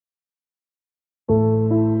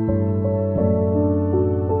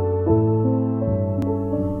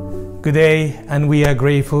Good day, and we are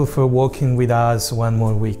grateful for walking with us one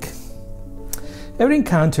more week. Every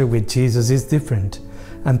encounter with Jesus is different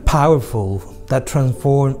and powerful that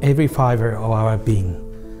transforms every fiber of our being.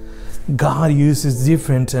 God uses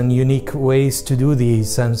different and unique ways to do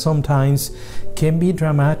this, and sometimes can be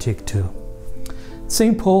dramatic too.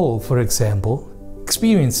 St. Paul, for example,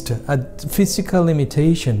 experienced a physical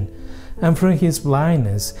limitation, and from his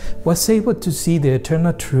blindness was able to see the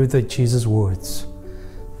eternal truth of Jesus' words.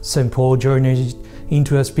 St. Paul journeyed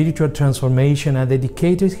into a spiritual transformation and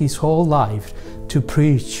dedicated his whole life to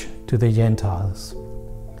preach to the Gentiles.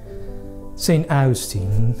 St.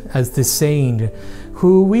 Augustine, as the saint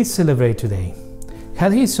who we celebrate today,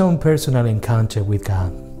 had his own personal encounter with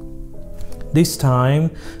God. This time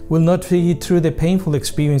will not be through the painful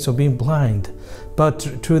experience of being blind, but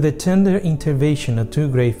through the tender intervention of two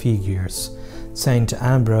great figures, St.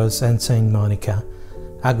 Ambrose and St. Monica,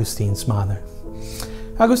 Augustine's mother.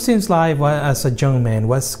 Augustine's life as a young man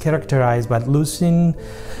was characterized by losing,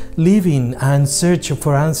 living, and search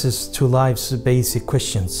for answers to life's basic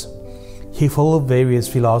questions. He followed various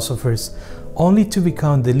philosophers only to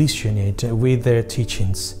become disillusioned with their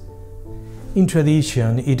teachings. In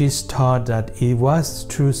tradition, it is taught that it was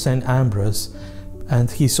through St. Ambrose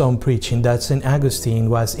and his own preaching that St.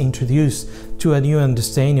 Augustine was introduced to a new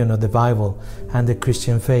understanding of the Bible and the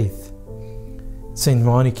Christian faith. St.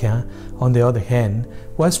 Monica, on the other hand,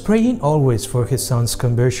 was praying always for his son's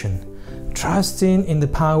conversion, trusting in the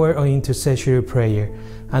power of intercessory prayer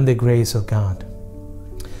and the grace of God.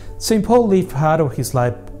 St. Paul lived part of his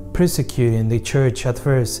life persecuting the church at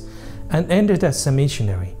first and ended as a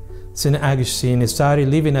missionary. St. Augustine started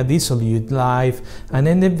living a dissolute life and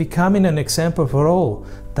ended becoming an example for all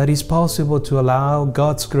that is possible to allow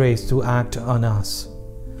God's grace to act on us.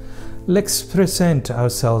 Let's present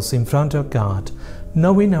ourselves in front of God,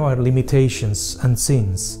 knowing our limitations and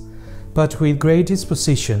sins, but with great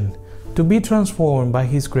disposition to be transformed by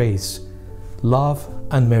His grace, love,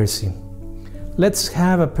 and mercy. Let's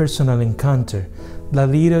have a personal encounter that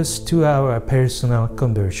leads us to our personal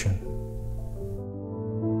conversion.